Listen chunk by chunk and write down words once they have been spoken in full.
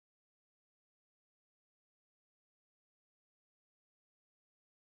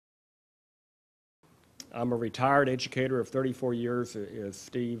I'm a retired educator of 34 years, as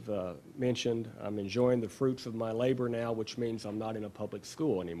Steve mentioned. I'm enjoying the fruits of my labor now, which means I'm not in a public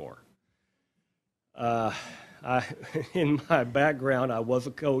school anymore. In my background, I was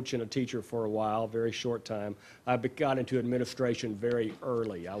a coach and a teacher for a while, very short time. I got into administration very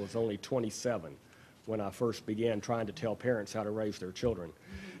early. I was only 27 when I first began trying to tell parents how to raise their children,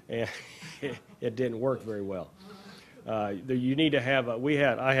 and it didn't work very well. You need to have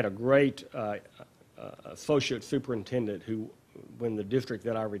I had a great associate superintendent who, when the district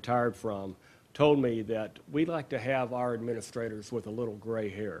that I retired from, told me that we like to have our administrators with a little gray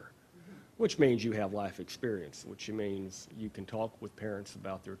hair, which means you have life experience, which means you can talk with parents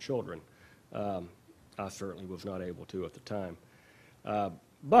about their children. I certainly was not able to at the time.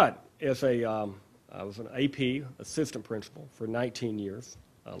 But as I was an AP assistant principal for 19 years,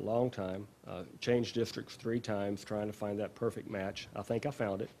 a long time. Changed districts 3 times trying to find that perfect match. I think I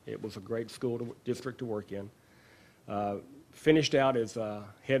found it. It was a great district to work in. Finished out as a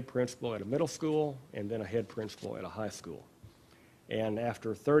head principal at a middle school and then a head principal at a high school. And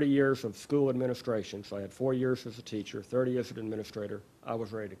after 30 years of school administration, so I had 4 years as a teacher, 30 as an administrator, I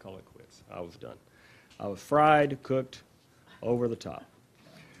was ready to call it quits. I was done. I was fried, cooked, over the top.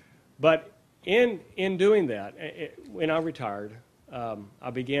 But in doing that, when I retired, I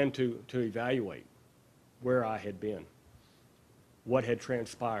began to evaluate where I had been, what had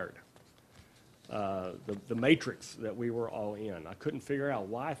transpired, the matrix that we were all in. I couldn't figure out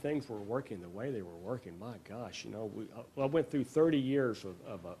why things were working the way they were working. My gosh, you know, I went through 30 years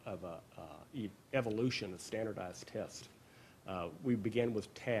of evolution of standardized tests. We began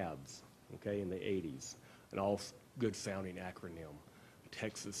with TABS, okay, in the 80s, an all good sounding acronym,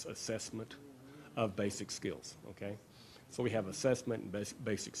 Texas Assessment of Basic Skills, okay? So we have assessment and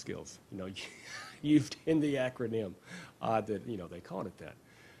basic skills, you know, used in the acronym. That, you know, they called it that.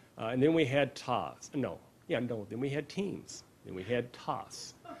 And then we had TOS. Then we had teams. Then we had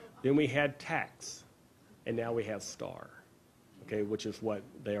TOS. Then we had TAX. And now we have STAR, okay, which is what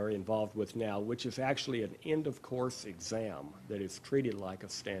they are involved with now, which is actually an end-of-course exam that is treated like a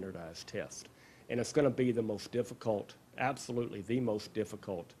standardized test. And it's going to be the most difficult, absolutely the most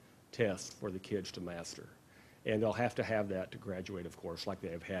difficult test for the kids to master. And they'll have to have that to graduate, of course, like they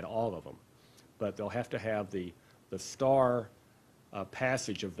have had all of them. But they'll have to have the STAR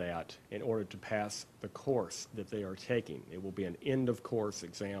passage of that in order to pass the course that they are taking. It will be an end-of-course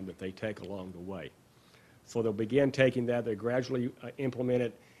exam that they take along the way. So they'll begin taking that. They gradually implement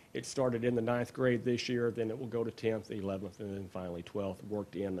it. It started in the 9th grade this year. Then it will go to 10th, 11th, and then finally 12th,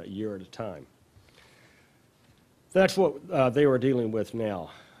 worked in a year at a time. That's what they were dealing with now.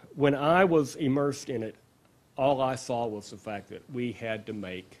 When I was immersed in it, all I saw was the fact that we had to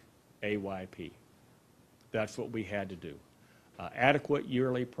make AYP. That's what we had to do. Adequate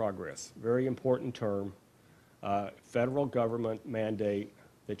yearly progress, very important term. Federal government mandate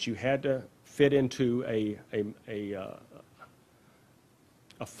that you had to fit into a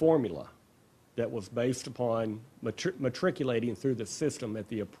formula that was based upon matriculating through the system at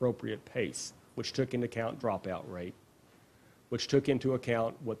the appropriate pace, which took into account dropout rate, which took into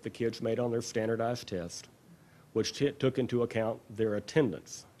account what the kids made on their standardized test, which took into account their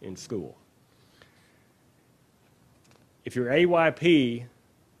attendance in school. If your AYP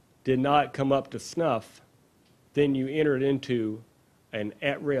did not come up to snuff, then you entered into an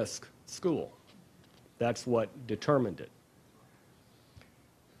at-risk school. That's what determined it.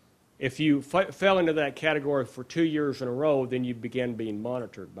 If you fell into that category for 2 years in a row, then you began being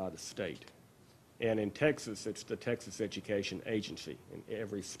monitored by the state. And in Texas, it's the Texas Education Agency, and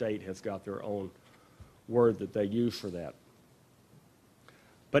every state has got their own word that they use for that.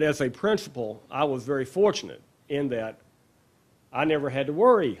 But as a principal, I was very fortunate in that I never had to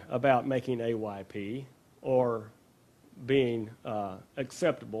worry about making AYP or being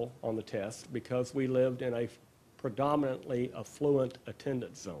acceptable on the test because we lived in a predominantly affluent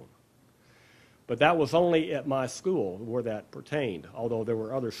attendance zone. But that was only at my school where that pertained, although there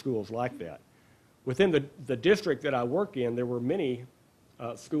were other schools like that. Within the district that I work in, there were many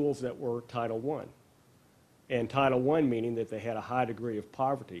schools that were Title I. And Title I meaning that they had a high degree of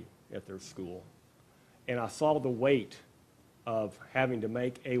poverty at their school. And I saw the weight of having to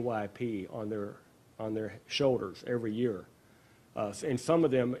make AYP on their shoulders every year. And some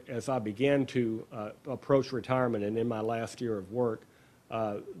of them, as I began to approach retirement and in my last year of work,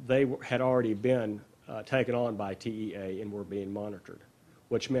 they had already been taken on by TEA and were being monitored,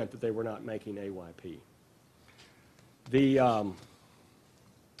 which meant that they were not making AYP.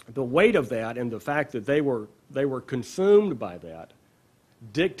 The weight of that and the fact that they were consumed by that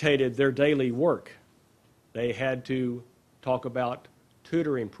dictated their daily work. They had to talk about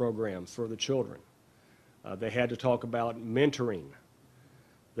tutoring programs for the children. They had to talk about mentoring.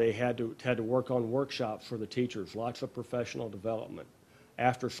 They had to work on workshops for the teachers, lots of professional development,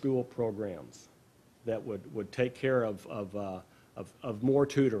 after-school programs that would take care of more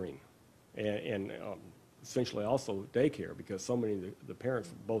tutoring and essentially also daycare, because so many of the parents,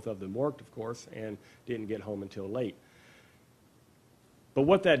 both of them worked, of course, and didn't get home until late. But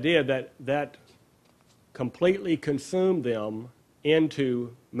what that did, that completely consumed them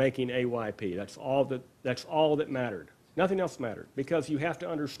into making AYP. That's all that mattered. Nothing else mattered, because you have to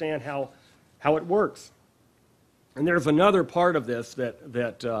understand how it works. And there's another part of this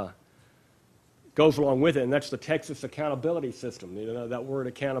that goes along with it, and that's the Texas accountability system. You know, that word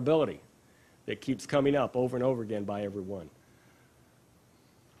accountability that keeps coming up over and over again by everyone.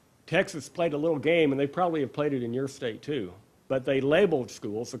 Texas played a little game, and they probably have played it in your state too, but they labeled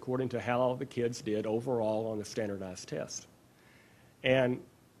schools according to how the kids did overall on the standardized test. And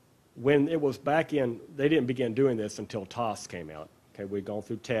when it was back in, they didn't begin doing this until TOS came out. Okay, we've gone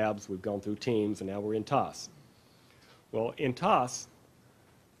through tabs, we've gone through teams, and now we're in TOS. Well, in TOS,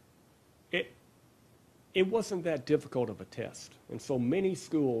 it wasn't that difficult of a test. And so many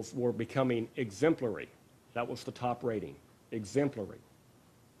schools were becoming exemplary. That was the top rating, exemplary.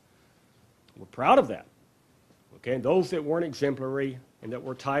 We're proud of that. Okay, and those that weren't exemplary and that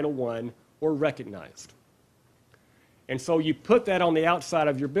were Title I were recognized. And so you put that on the outside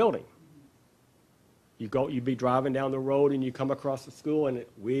of your building. You'd be driving down the road and you come across the school and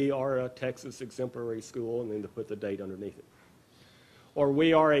we are a Texas exemplary school, and then they put the date underneath it. Or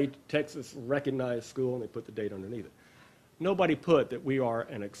we are a Texas recognized school, and they put the date underneath it. Nobody put that we are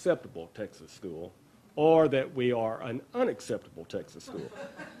an acceptable Texas school or that we are an unacceptable Texas school.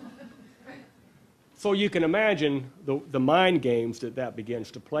 So you can imagine the mind games that begins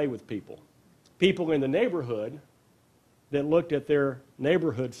to play with people. People in the neighborhood that looked at their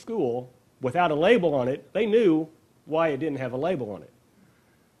neighborhood school without a label on it, they knew why it didn't have a label on it.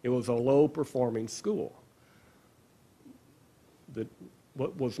 It was a low-performing school.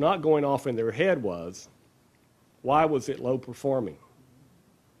 What was not going off in their head was, why was it low-performing?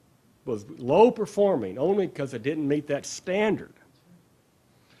 It was low-performing only because it didn't meet that standard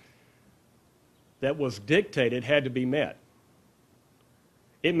that was dictated, had to be met.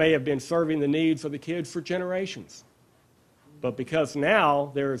 It may have been serving the needs of the kids for generations. But because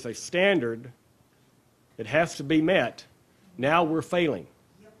now there is a standard that has to be met, now we're failing.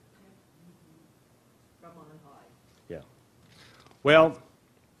 Yep. From on high. Yeah. Well,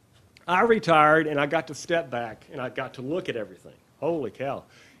 I retired and I got to step back and I got to look at everything. Holy cow.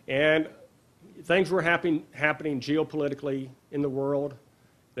 And things were happening geopolitically in the world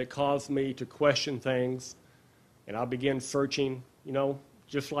that caused me to question things. And I began searching, you know,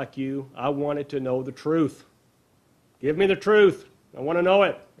 just like you. I wanted to know the truth. Give me the truth. I want to know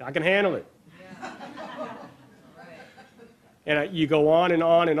it. I can handle it. Yeah. And you go on and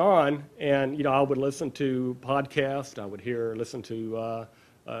on and on, and you know, I would listen to podcasts. I would listen to,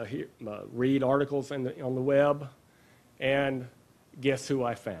 read articles on the web, and guess who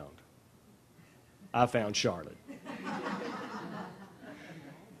I found? I found Charlotte.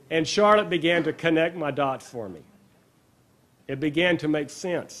 And Charlotte began to connect my dots for me. It began to make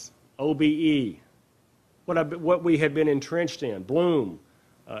sense. OBE. What we had been entrenched in, Bloom,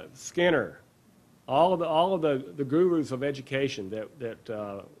 Skinner, all of the gurus of education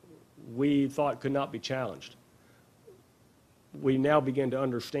that we thought could not be challenged. We now begin to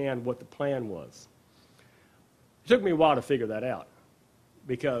understand what the plan was. It took me a while to figure that out,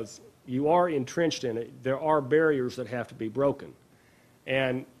 because you are entrenched in it. There are barriers that have to be broken,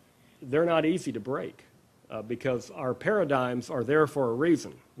 and they're not easy to break, because our paradigms are there for a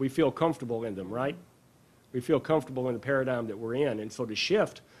reason. We feel comfortable in them, right? We feel comfortable in the paradigm that we're in, and so to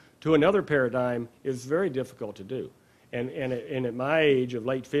shift to another paradigm is very difficult to do. And at my age of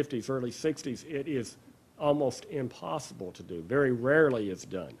late 50s, early 60s, it is almost impossible to do. Very rarely it's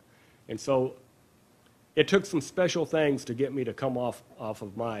done. And so it took some special things to get me to come off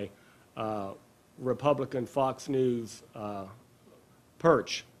of my Republican Fox News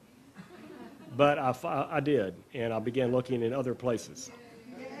perch. But I did, and I began looking in other places.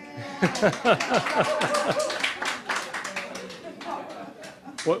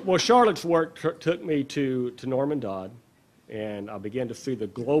 Well, Charlotte's work took me to Norman Dodd, and I began to see the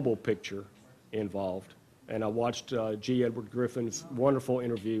global picture involved. And I watched G. Edward Griffin's wonderful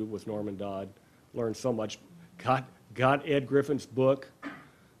interview with Norman Dodd, learned so much, got Ed Griffin's book,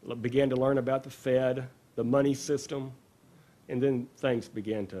 began to learn about the Fed, the money system, and then things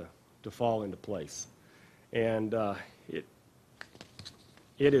began to fall into place. And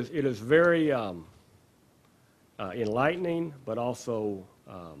it is very enlightening, but also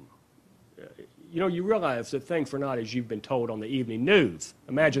you know, you realize that things are not as you've been told on the evening news.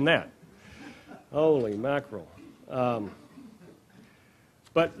 Imagine that. Holy mackerel.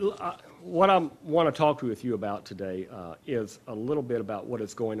 But what I want to talk with you about today is a little bit about what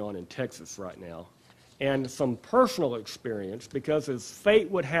is going on in Texas right now, and some personal experience, because as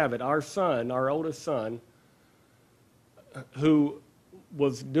fate would have it, our son, our oldest son, who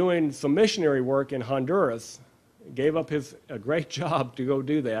was doing some missionary work in Honduras, gave up a great job to go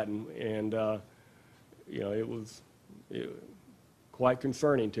do that, and you know, it was quite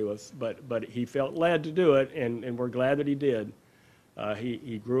concerning to us, but he felt led to do it, and we're glad that he did.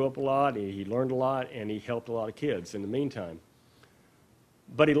 He grew up a lot, he learned a lot, and he helped a lot of kids in the meantime.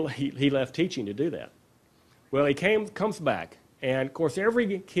 But he left teaching to do that. Well, he comes back, and of course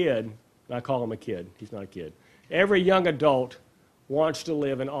every kid, and I call him a kid, he's not a kid, every young adult wants to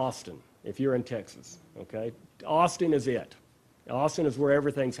live in Austin, if you're in Texas, okay? Austin is it. Austin is where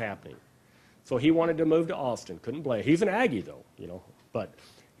everything's happening. So he wanted to move to Austin, couldn't blame. He's an Aggie though, you know, but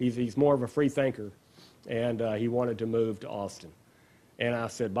he's more of a free thinker, and he wanted to move to Austin. And I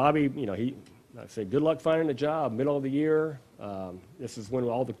said, Bobby, you know, I said, good luck finding a job, middle of the year. This is when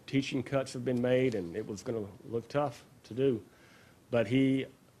all the teaching cuts have been made, and it was going to look tough to do. But he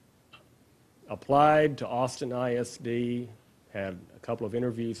applied to Austin ISD, had a couple of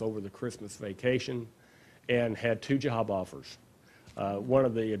interviews over the Christmas vacation, and had 2 job offers. One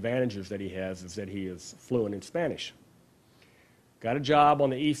of the advantages that he has is that he is fluent in Spanish. Got a job on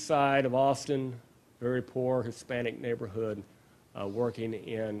the east side of Austin, very poor Hispanic neighborhood, working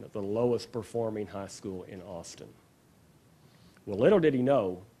in the lowest performing high school in Austin. Well, little did he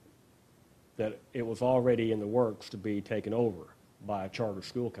know that it was already in the works to be taken over by a charter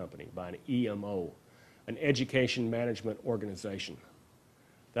school company, by an EMO, an education management organization.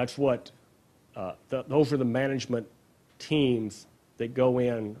 That's what, those are the management teams that go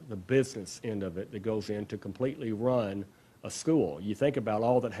in, the business end of it, that goes in to completely run a school. You think about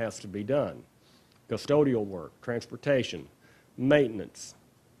all that has to be done. Custodial work, transportation, maintenance,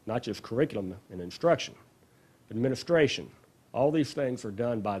 not just curriculum and instruction, administration. All these things are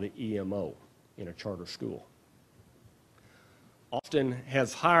done by the EMO in a charter school. Austin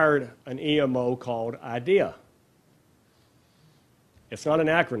has hired an EMO called IDEA. It's not an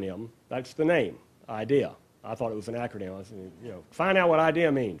acronym, that's the name, IDEA. I thought it was an acronym. I said, you know, find out what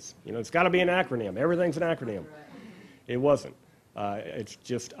IDEA means. You know, it's got to be an acronym. Everything's an acronym. It wasn't. It's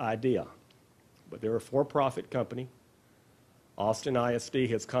just IDEA. But they're a for-profit company. Austin ISD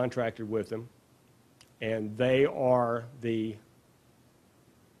has contracted with them, and they are the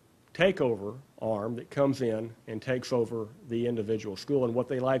takeover arm that comes in and takes over the individual school. And what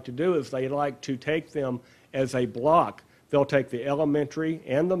they like to do is they like to take them as a block. They'll take the elementary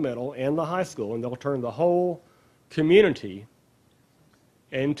and the middle and the high school, and they'll turn the whole community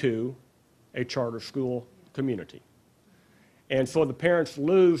into a charter school community. And so the parents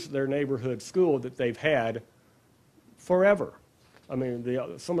lose their neighborhood school that they've had forever. I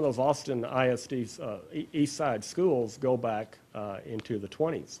mean, some of those Austin ISD's east side schools go back into the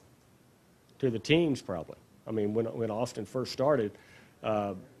 20s, to the teens probably. I mean, when Austin first started,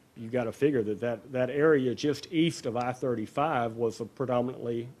 you got to figure that area just east of I-35 was a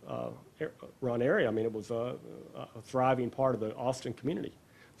predominantly run area. I mean, it was a thriving part of the Austin community.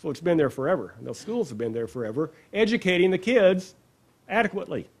 So it's been there forever. And those schools have been there forever, educating the kids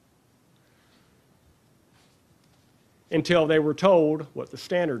adequately, until they were told what the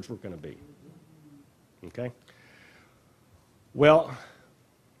standards were going to be. Okay? Well,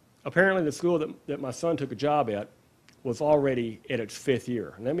 apparently the school that my son took a job at was already in its 5th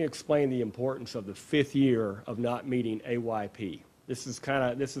year. And let me explain the importance of the 5th year of not meeting AYP. This is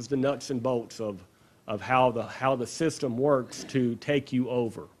the nuts and bolts of how the system works to take you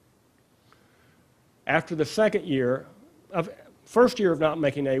over. After the first year of not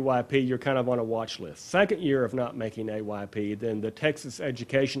making AYP, you're kind of on a watch list. Second year of not making AYP, then the Texas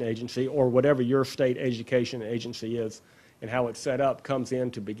Education Agency, or whatever your state education agency is and how it's set up, comes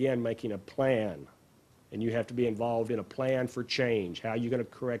in to begin making a plan. And you have to be involved in a plan for change. How are you going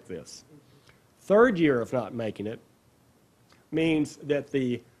to correct this? Third year of not making it means that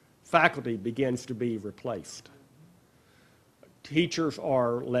the faculty begins to be replaced. Teachers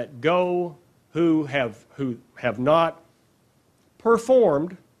are let go who have not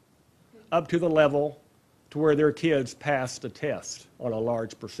performed up to the level to where their kids pass the test on a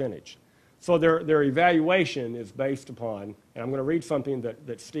large percentage. So their evaluation is based upon, and I'm going to read something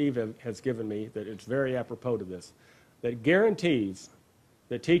that Steve has given me that is very apropos to this, that guarantees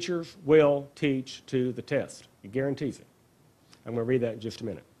that teachers will teach to the test. It guarantees it. I'm going to read that in just a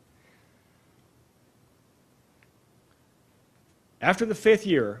minute. After the 5th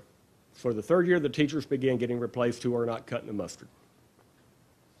year, For the third year, the teachers begin getting replaced who are not cutting the mustard.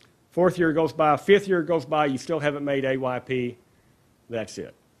 Fourth year goes by, fifth year goes by, you still haven't made AYP, that's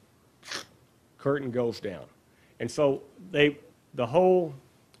it. Curtain goes down. And so the whole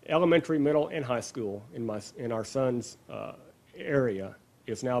elementary, middle, and high school in our son's area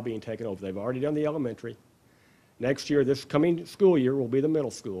is now being taken over. They've already done the elementary. Next year, this coming school year, will be the middle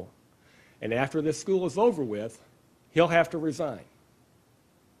school. And after this school is over with, he'll have to resign.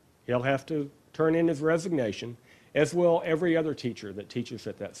 He'll have to turn in his resignation, as will every other teacher that teaches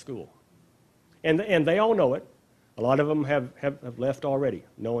at that school. And they all know it. A lot of them have left already,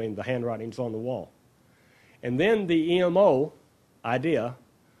 knowing the handwriting's on the wall. And then the EMO idea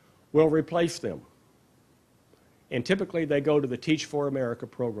will replace them. And typically they go to the Teach for America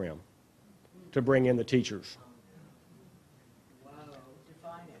program to bring in the teachers. Wow,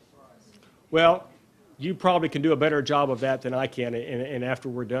 define it for us. Well, you probably can do a better job of that than I can, and after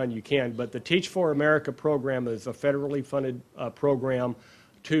we're done you can. But the Teach for America program is a federally funded program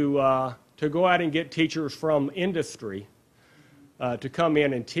to go out and get teachers from industry to come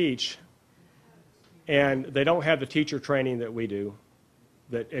in and teach. And they don't have the teacher training that we do,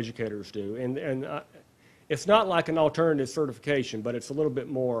 that educators do. And it's not like an alternative certification, but it's a little bit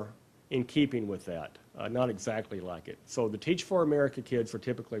more in keeping with that, not exactly like it. So the Teach for America kids are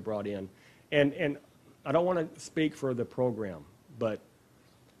typically brought in. And I don't want to speak for the program, but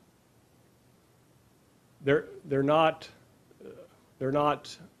they're not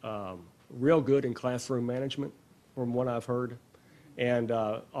real good in classroom management, from what I've heard, and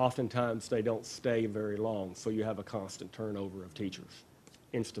oftentimes they don't stay very long, so you have a constant turnover of teachers,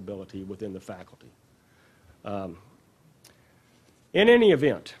 instability within the faculty. In any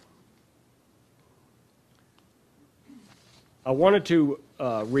event, I wanted to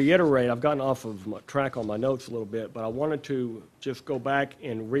reiterate, I've gotten off of my track on my notes a little bit, but I wanted to just go back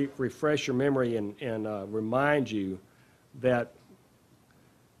and refresh your memory and remind you that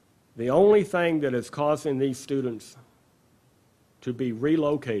the only thing that is causing these students to be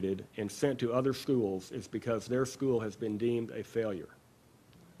relocated and sent to other schools is because their school has been deemed a failure.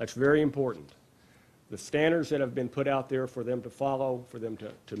 That's very important. The standards that have been put out there for them to follow, for them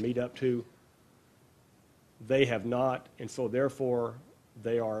to meet up to, they have not, and so therefore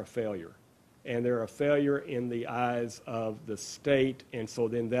they are a failure. And they're a failure in the eyes of the state, and so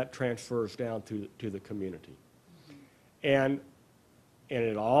then that transfers down to the community. And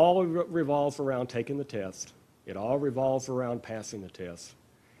it all revolves around taking the test. It all revolves around passing the test.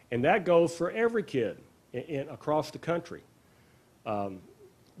 And that goes for every kid across the country.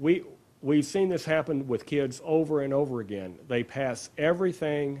 We've seen this happen with kids over and over again. They pass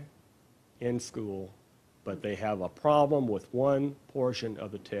everything in school, but they have a problem with one portion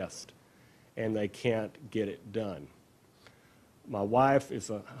of the test, and they can't get it done. My wife is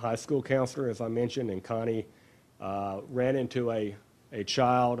a high school counselor, as I mentioned, and Connie ran into a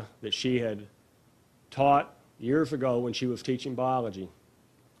child that she had taught years ago when she was teaching biology,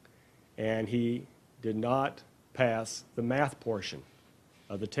 and he did not pass the math portion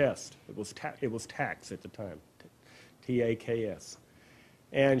of the test. It was TAKS at the time, T-A-K-S.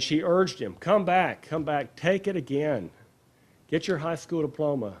 And she urged him, come back, take it again. Get your high school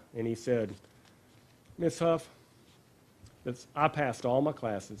diploma. And he said, Miss Huff, I passed all my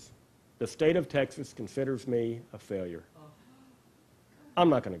classes. The state of Texas considers me a failure. I'm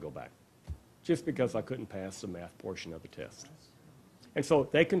not going to go back, just because I couldn't pass the math portion of the test. And so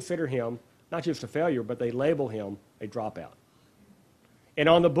they consider him not just a failure, but they label him a dropout. And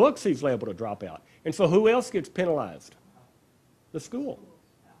on the books, he's labeled a dropout. And so who else gets penalized? The school.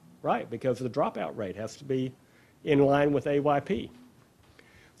 Right, because the dropout rate has to be in line with AYP.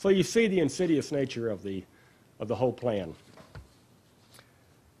 So you see the insidious nature of the whole plan.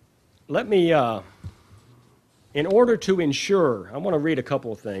 Let me, in order to ensure, I want to read a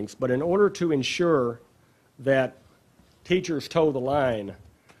couple of things, but in order to ensure that teachers toe the line,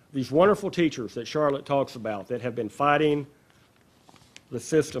 these wonderful teachers that Charlotte talks about that have been fighting the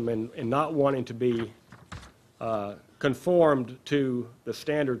system and not wanting to be conformed to the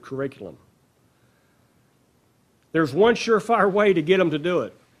standard curriculum. There's one surefire way to get them to do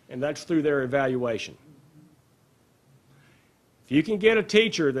it, and that's through their evaluation. If you can get a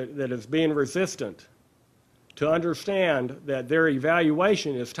teacher that is being resistant to understand that their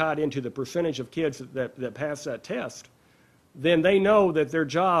evaluation is tied into the percentage of kids that pass that test, then they know that their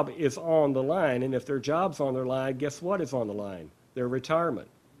job is on the line, and if their job's on their line, guess what is on the line? Their retirement.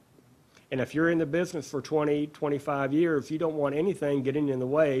 And if you're in the business for 20, 25 years, you don't want anything getting in the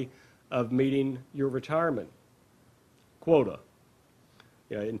way of meeting your retirement quota.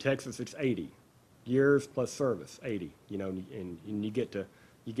 In Texas, it's 80. Years plus service, 80. And you get to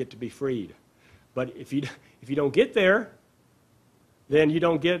You get to be freed. But if you don't get there, then you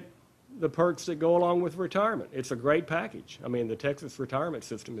don't get the perks that go along with retirement. It's a great package. I mean, the Texas retirement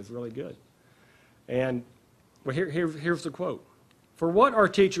system is really good. And well, here's the quote. For what are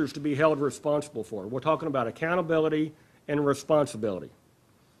teachers to be held responsible for? We're talking about accountability and responsibility.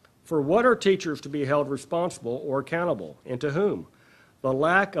 For what are teachers to be held responsible or accountable, and to whom? The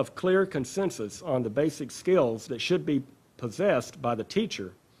lack of clear consensus on the basic skills that should be possessed by the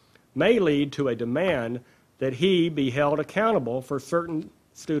teacher may lead to a demand that he be held accountable for certain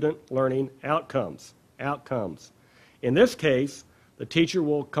student learning outcomes. In this case, the teacher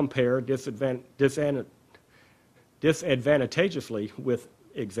will compare disadvantageously with,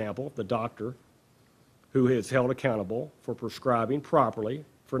 example, the doctor, who is held accountable for prescribing properly,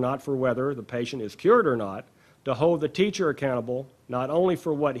 for whether the patient is cured or not, to hold the teacher accountable not only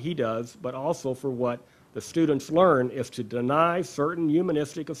for what he does, but also for what the students learn is to deny certain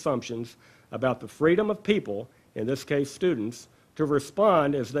humanistic assumptions about the freedom of people, in this case students, to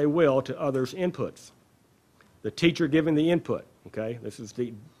respond as they will to others' inputs. The teacher giving the input, okay? This is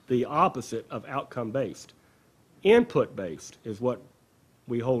the opposite of outcome-based. Input-based is what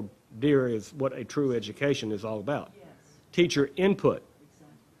we hold dear, is what a true education is all about. Yes. Teacher input.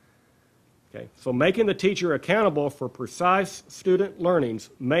 Exactly. Okay, so making the teacher accountable for precise student learnings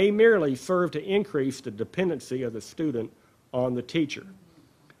may merely serve to increase the dependency of the student on the teacher.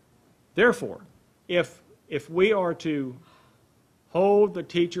 Therefore, if we are to hold the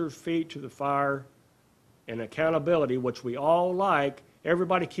teacher's feet to the fire and accountability, which we all like,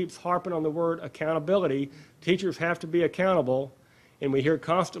 everybody keeps harping on the word accountability. Teachers have to be accountable, and we hear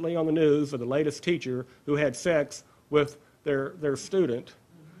constantly on the news of the latest teacher who had sex with their student.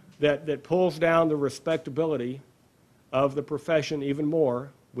 That pulls down the respectability of the profession even more.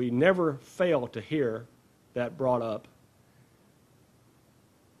 We never fail to hear that brought up.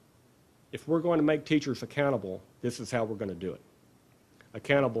 If we're going to make teachers accountable, this is how we're going to do it.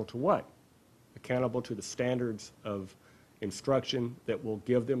 Accountable to what? Accountable to the standards of instruction that will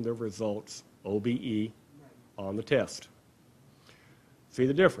give them the results, OBE, on the test. See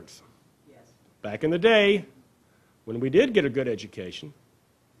the difference? Yes. Back in the day, when we did get a good education,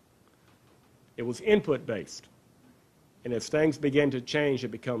 it was input-based. And as things begin to change, it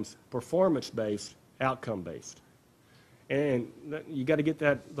becomes performance-based, outcome-based. And you got to get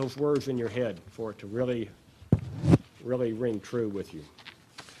those words in your head for it to really ring true with you.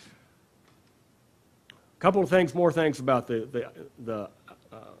 A couple of more things about the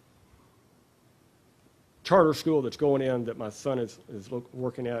charter school that's going in that my son is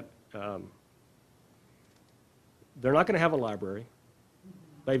working at. They're not going to have a library.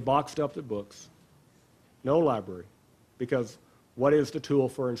 They've boxed up the books. No library. Because what is the tool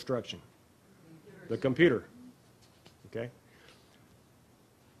for instruction? The computer. Okay?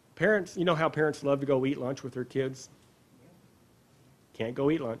 Parents, you know how parents love to go eat lunch with their kids? Can't go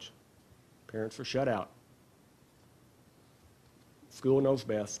eat lunch. Parents are shut out. School knows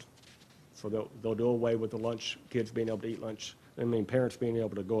best. So they'll do away with the lunch, kids being able to eat lunch. I mean, parents being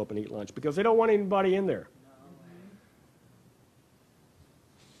able to go up and eat lunch because they don't want anybody in there.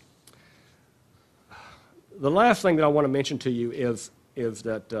 The last thing that I want to mention to you is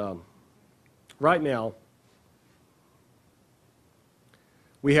that right now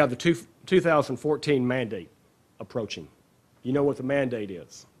we have the 2014 mandate approaching. You know what the mandate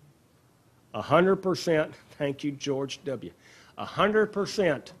is? 100%, thank you, George W.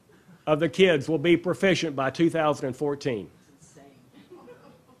 100% of the kids will be proficient by 2014. It's insane.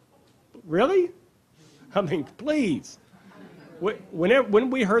 Really? I mean, please.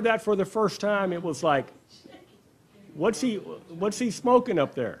 When we heard that for the first time, it was like, what's he smoking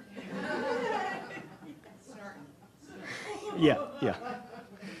up there? Yeah.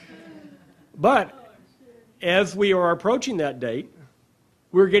 But as we are approaching that date,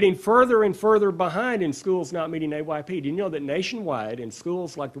 we're getting further and further behind in schools not meeting AYP. Do you know that nationwide, in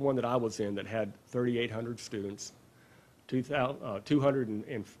schools like the one that I was in that had 3,800 students,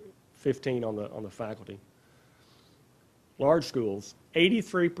 215 on the faculty, large schools,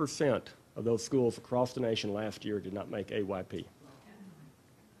 83% of those schools across the nation last year did not make AYP.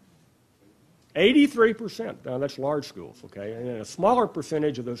 83%. Now, that's large schools, okay? And a smaller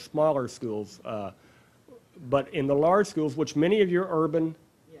percentage of the smaller schools, but in the large schools, which many of your urban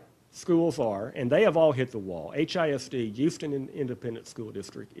schools are, and they have all hit the wall. HISD, Houston Independent School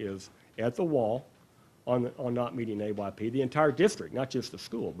District, is at the wall on not meeting AYP. The entire district, not just the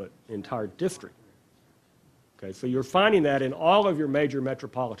school, but the entire district. Okay, so you're finding that in all of your major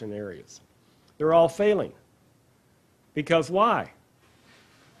metropolitan areas. They're all failing. Because why?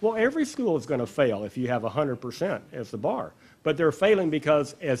 Well, every school is going to fail if you have 100% as the bar. But they're failing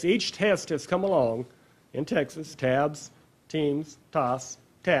because as each test has come along, in Texas, tabs, teams, TOS,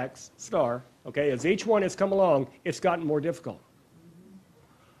 TACS, STAR, okay, as each one has come along, it's gotten more difficult.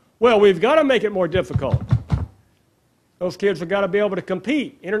 Well, we've got to make it more difficult. Those kids have got to be able to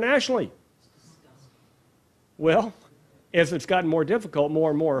compete internationally. Well, as it's gotten more difficult,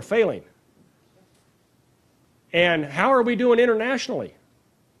 more and more are failing. And how are we doing internationally?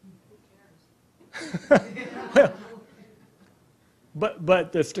 Well,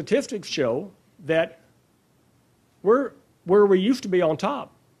 but the statistics show that we're where we used to be on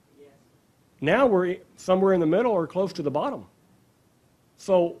top. Now we're somewhere in the middle or close to the bottom.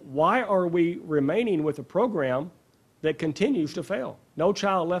 So why are we remaining with a program that continues to fail? No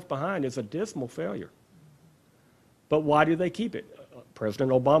Child Left Behind is a dismal failure. But why do they keep it?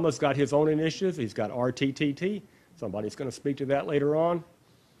 President Obama's got his own initiative. He's got RTTT. Somebody's going to speak to that later on.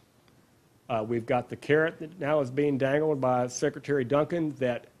 We've got the carrot that now is being dangled by Secretary Duncan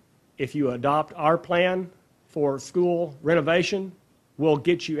that if you adopt our plan for school renovation, we'll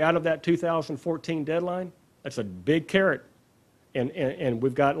get you out of that 2014 deadline. That's a big carrot. And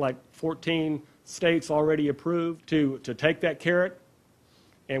we've got like 14 states already approved to take that carrot.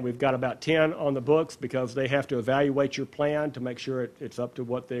 And we've got about 10 on the books because they have to evaluate your plan to make sure it's up to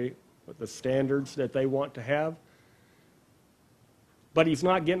what the standards that they want to have. But he's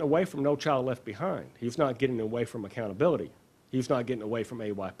not getting away from No Child Left Behind. He's not getting away from accountability. He's not getting away from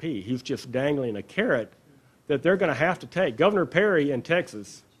AYP. He's just dangling a carrot that they're going to have to take. Governor Perry in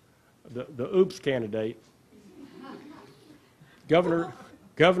Texas, the oops candidate, Governor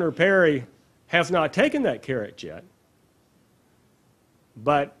Perry has not taken that carrot yet,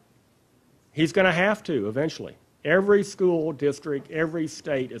 but he's going to have to eventually. Every school district, every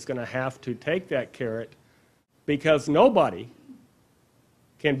state is going to have to take that carrot because nobody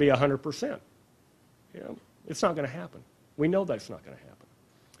can be 100%. You know, it's not going to happen. We know that's not going to happen.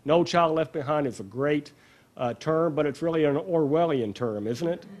 No Child Left Behind is a great term, but it's really an Orwellian term, isn't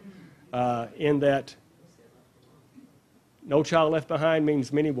it? In that no child left behind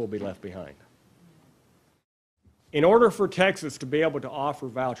means many will be left behind. In order for Texas to be able to offer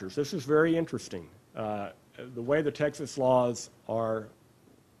vouchers, this is very interesting. The way the Texas laws are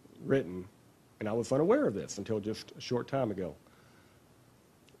written, and I was unaware of this until just a short time ago,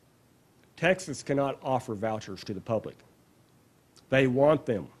 Texas cannot offer vouchers to the public. They want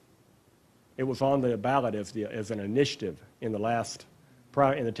them. It was on the ballot as an initiative in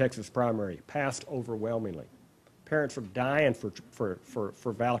the Texas primary, passed overwhelmingly. Parents are dying for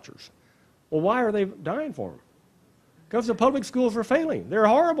vouchers. Well, why are they dying for them? Because the public schools are failing. They're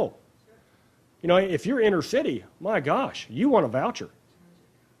horrible. You know, if you're inner city, my gosh, you want a voucher.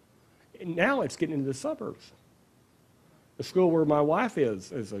 And now it's getting into the suburbs. The school where my wife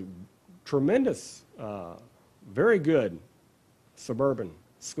is a tremendous, very good suburban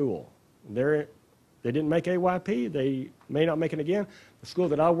school. They didn't make AYP. They may not make it again. The school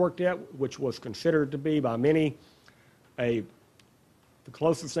that I worked at, which was considered to be by many the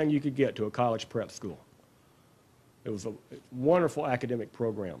closest thing you could get to a college prep school. It was a wonderful academic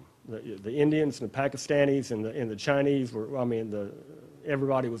program. The Indians and the Pakistanis and the Chinese were,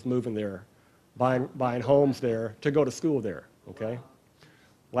 everybody was moving there, buying homes there to go to school there, okay?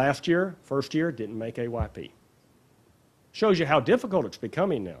 Last year, first year, didn't make AYP. Shows you how difficult it's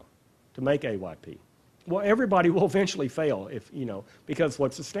becoming now to make AYP. Well, everybody will eventually fail because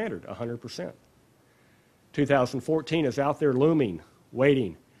what's the standard? 100%. 2014 is out there looming,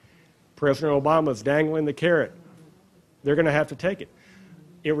 waiting. President Obama's dangling the carrot. They're going to have to take it.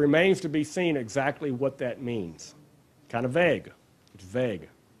 It remains to be seen exactly what that means. Kind of vague. It's vague.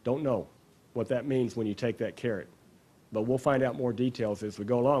 Don't know what that means when you take that carrot. But we'll find out more details as we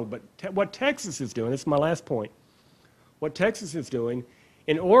go along. But what Texas is doing, this is my last point, what Texas is doing,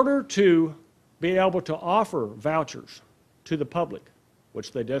 in order to be able to offer vouchers to the public,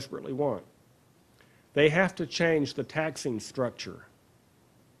 which they desperately want, they have to change the taxing structure.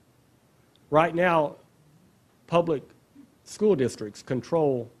 Right now, public school districts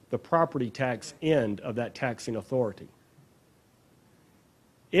control the property tax end of that taxing authority.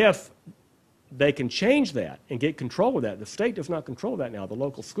 If they can change that and get control of that, the state does not control that now, the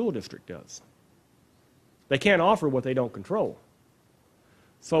local school district does. They can't offer what they don't control.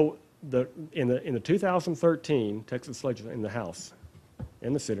 So in the 2013 Texas legislature, in the House,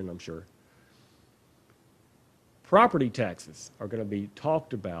 in the Senate, I'm sure, property taxes are going to be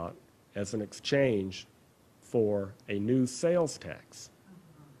talked about as an exchange for a new sales tax.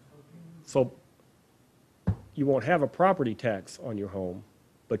 So you won't have a property tax on your home,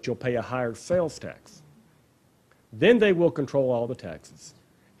 but you'll pay a higher sales tax. Then they will control all the taxes,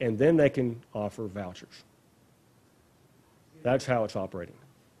 and then they can offer vouchers. That's how it's operating.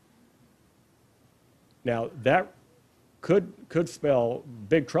 Now, that could spell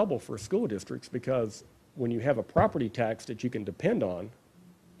big trouble for school districts, because when you have a property tax that you can depend on,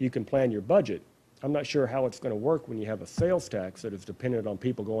 you can plan your budget. I'm not sure how it's going to work when you have a sales tax that is dependent on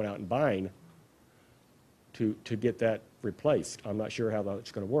people going out and buying to get that replaced. I'm not sure how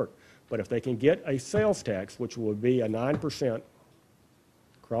that's going to work. But if they can get a sales tax, which would be a 9%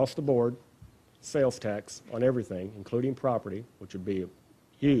 across the board sales tax on everything, including property, which would be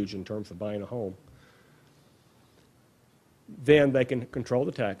huge in terms of buying a home, then they can control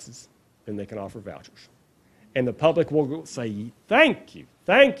the taxes, then they can offer vouchers. And the public will say, thank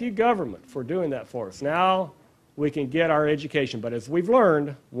you, government, for doing that for us. Now we can get our education. But as we've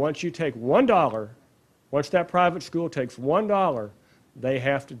learned, once you take $1, once that private school takes $1, they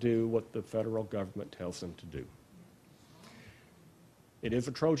have to do what the federal government tells them to do. It is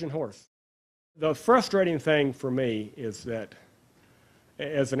a Trojan horse. The frustrating thing for me is that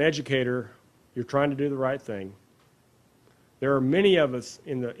as an educator, you're trying to do the right thing. There are many of us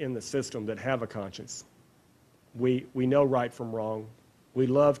in the system that have a conscience. We know right from wrong. We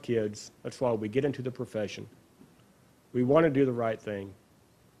love kids. That's why we get into the profession. We want to do the right thing,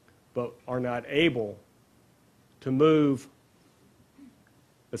 but are not able to move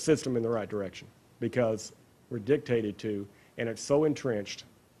the system in the right direction because we're dictated to, and it's so entrenched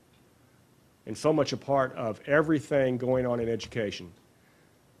and so much a part of everything going on in education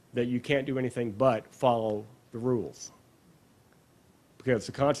that you can't do anything but follow the rules, because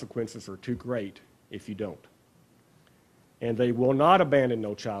the consequences are too great if you don't. And they will not abandon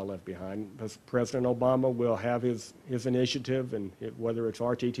No Child Left Behind. President Obama will have his initiative, and whether it's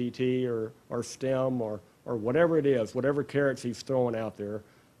RTTT or STEM or whatever it is, whatever carrots he's throwing out there,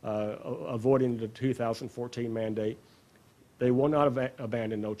 avoiding the 2014 mandate, they will not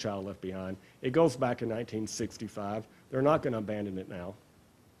abandon No Child Left Behind. It goes back to 1965. They're not going to abandon it now.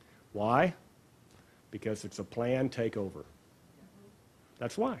 Why? Because it's a planned takeover.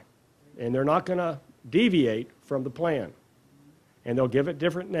 That's why. And they're not going to deviate from the plan. And they'll give it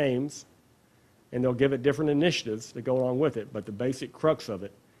different names, and they'll give it different initiatives that go along with it, but the basic crux of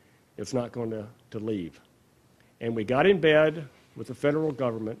it is not going to leave. And we got in bed with the federal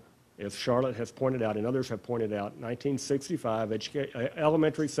government, as Charlotte has pointed out and others have pointed out, 1965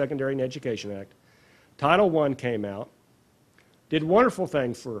 Elementary, Secondary, and Education Act. Title I came out, did wonderful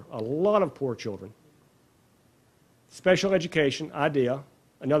things for a lot of poor children. Special education,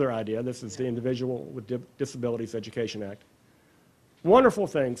 another idea, this is the Individual with Disabilities Education Act. Wonderful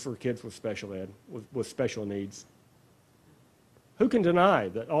things for kids with special ed, with special needs. Who can deny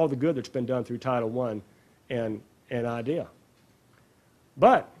that all the good that's been done through Title I and IDEA?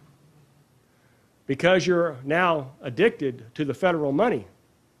 But because you're now addicted to the federal money,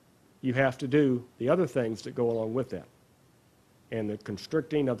 you have to do the other things that go along with that. And the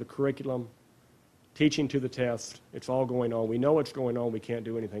constricting of the curriculum, teaching to the test, it's all going on. We know what's going on. We can't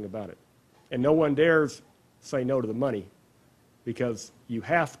do anything about it. And no one dares say no to the money, because you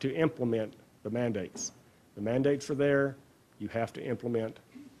have to implement the mandates. The mandates are there. You have to implement.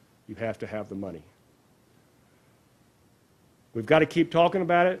 You have to have the money. We've got to keep talking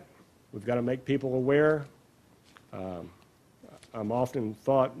about it. We've got to make people aware. I'm often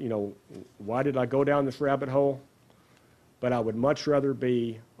thought, why did I go down this rabbit hole? But I would much rather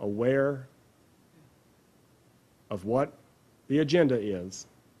be aware of what the agenda is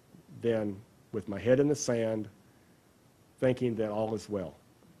than with my head in the sand thinking that all is well.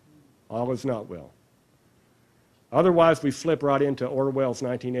 All is not well. Otherwise, we slip right into Orwell's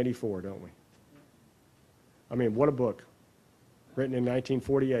 1984, don't we? I mean, what a book. Written in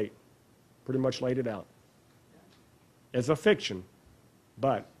 1948. Pretty much laid it out. As a fiction,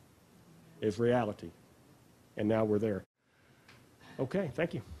 but as reality. And now we're there. Okay,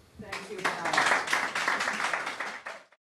 thank you. Thank you, Hal.